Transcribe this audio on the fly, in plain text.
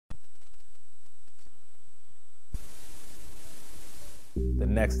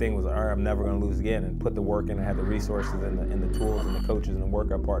next thing was, all right, I'm never going to lose again, and put the work in. I had the resources and the tools and the coaches and the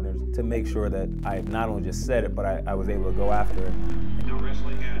workout partners to make sure that I not only just said it, but I was able to go after it. Now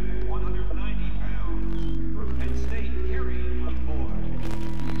wrestling at 190 pounds from Penn State, Kerry McCoy.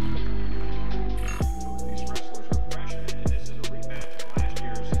 These wrestlers are freshmen, and this is a rematch from last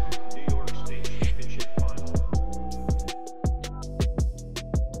year's New York State Championship final.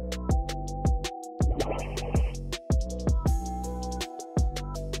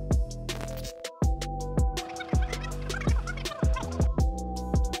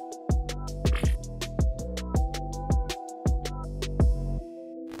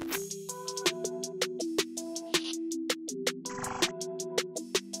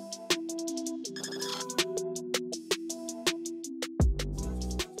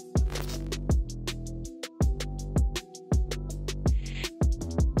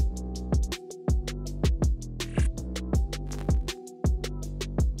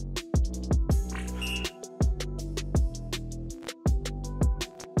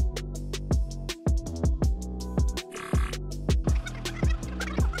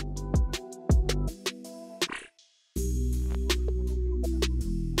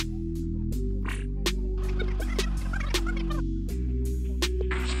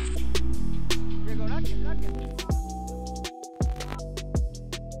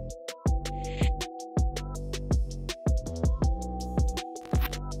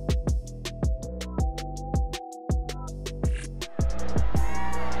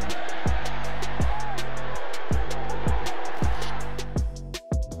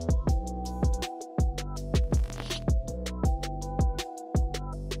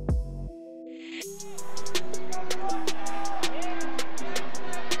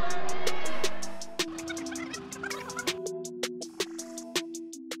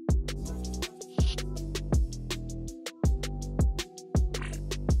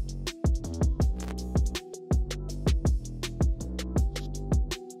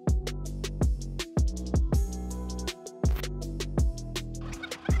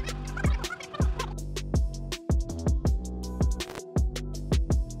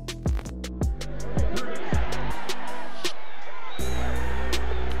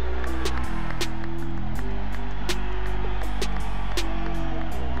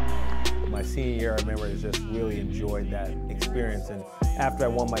 Senior year, I remember I just really enjoyed that experience. And after I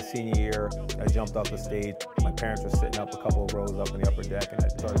won my senior year, I jumped off the stage. My parents were sitting up a couple of rows up in the upper deck, and I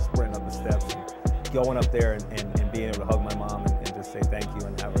started sprinting up the steps and going up there and being able to hug my mom and just say thank you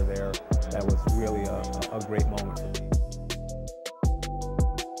and have her there. That was really a great moment for me.